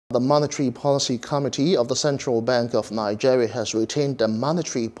The Monetary Policy Committee of the Central Bank of Nigeria has retained the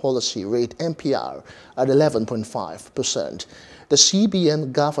monetary policy rate MPR at 11.5%. The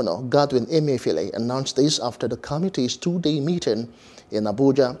CBN Governor, Godwin Emefiele, announced this after the committee's two-day meeting in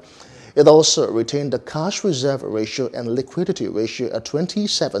Abuja. It also retained the cash reserve ratio and liquidity ratio at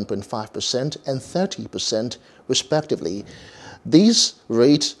 27.5% and 30%, respectively. These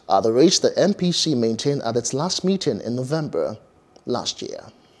rates are the rates the MPC maintained at its last meeting in November last year.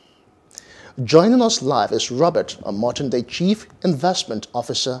 Joining us live is Robert Omotunde, Chief Investment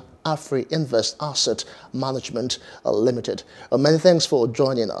Officer, Afri-Invest Asset Management Limited. Many thanks for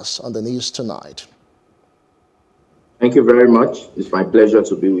joining us on the news tonight. Thank you very much. It's my pleasure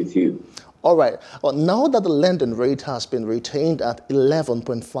to be with you. All right. Well, now that the lending rate has been retained at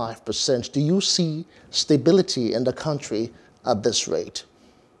 11.5%, do you see stability in the country at this rate?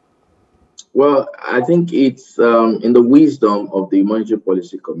 Well, I think it's in the wisdom of the Monetary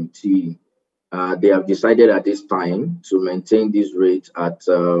Policy Committee. They have decided at this time to maintain this rate at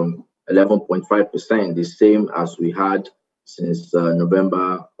 11.5%, the same as we had since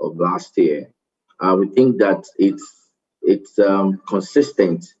November of last year. We think that it's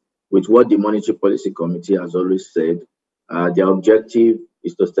consistent with what the Monetary Policy Committee has always said. Their objective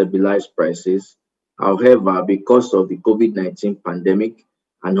is to stabilize prices. However, because of the COVID-19 pandemic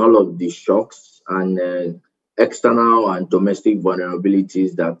and all of the shocks and external and domestic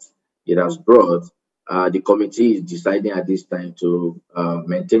vulnerabilities that it has brought, the committee is deciding at this time to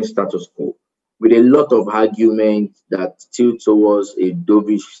maintain status quo with a lot of arguments that tilt towards a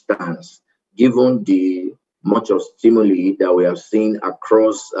dovish stance, given the much of stimuli that we have seen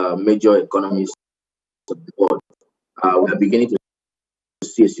across major economies of the world. We are beginning to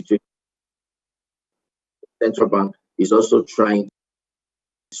see a situation. The central bank is also trying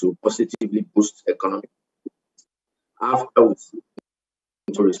to positively boost economic after we see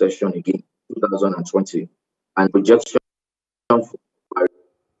into recession again, 2020, and projection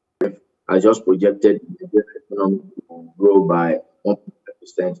I just projected the economy will grow by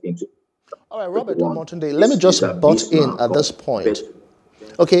 1.5% into. All right, Robert Omotunde, let me just butt in at this point.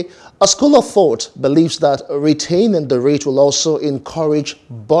 Okay, a school of thought believes that retaining the rate will also encourage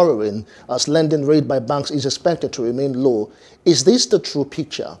borrowing, as lending rate by banks is expected to remain low. Is this the true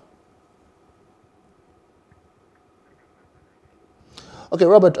picture? Okay,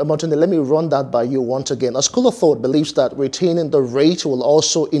 Robert Omotunde, let me run that by you once again. A school of thought believes that retaining the rate will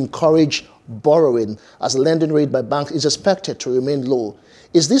also encourage borrowing, as the lending rate by banks is expected to remain low.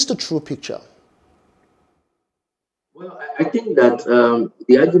 Is this the true picture? Well, I think that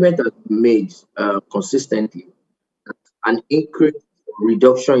the argument has been made consistently that an increase or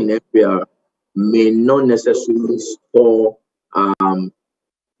reduction in FPR may not necessarily spur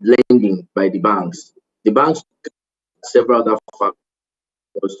lending by the banks. The banks have several other factors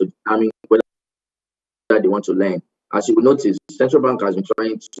to determine whether they want to lend. As you will notice, the central bank has been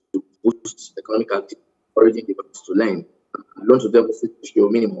trying to boost economic activity, encouraging the banks to lend. Loan to deposit ratio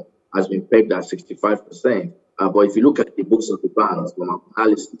minimum has been pegged at 65%. But if you look at the books of the banks from our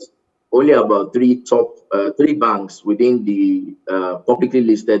analysis, only about three banks within the publicly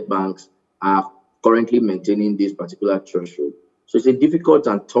listed banks are currently maintaining this particular threshold. So it's a difficult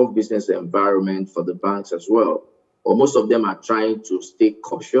and tough business environment for the banks as well. Or most of them are trying to stay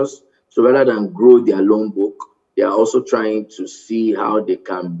cautious. So rather than grow their loan book, they are also trying to see how they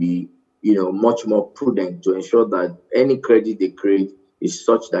can be, much more prudent to ensure that any credit they create is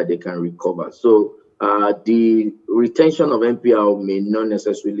such that they can recover. So the retention of NPL may not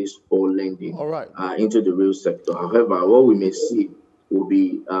necessarily spur lending into the real sector. However, what we may see will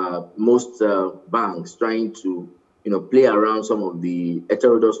be most banks trying to, play around some of the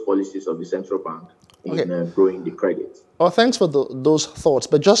heterodox policies of the central bank in growing the credit. Well, thanks for those thoughts.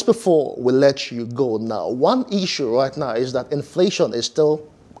 But just before we let you go now, one issue right now is that inflation is still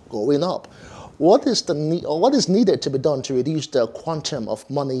going up. What is needed to be done to reduce the quantum of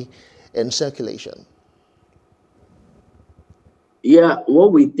money in circulation? Yeah,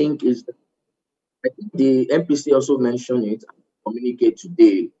 what we think is, I think the MPC also mentioned it and communicate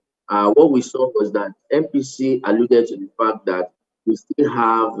today. What we saw was that MPC alluded to the fact that we still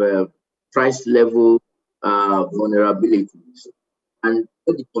have price level vulnerabilities. And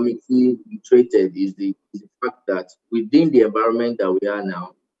what the committee reiterated is the fact that within the environment that we are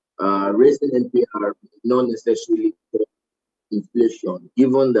now, raising NPR is not necessarily inflation,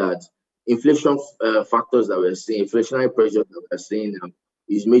 given that inflation factors that we're seeing, inflationary pressure that we're seeing now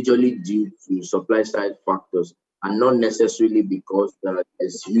is majorly due to supply side factors and not necessarily because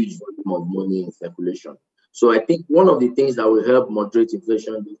there's huge volume of money in circulation. So I think one of the things that will help moderate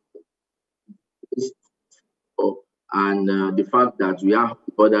inflation is and the fact that we have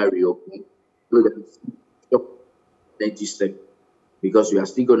the border reopened, so that it's plenty sector, because we are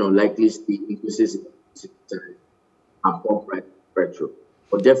still going to likely see increases in and pump price of petrol.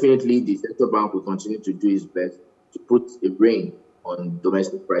 But definitely, the central bank will continue to do its best to put a rein on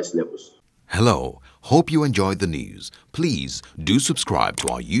domestic price levels. Hello, hope you enjoyed the news. Please do subscribe to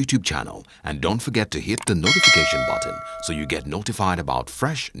our YouTube channel and don't forget to hit the notification button so you get notified about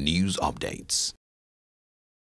fresh news updates.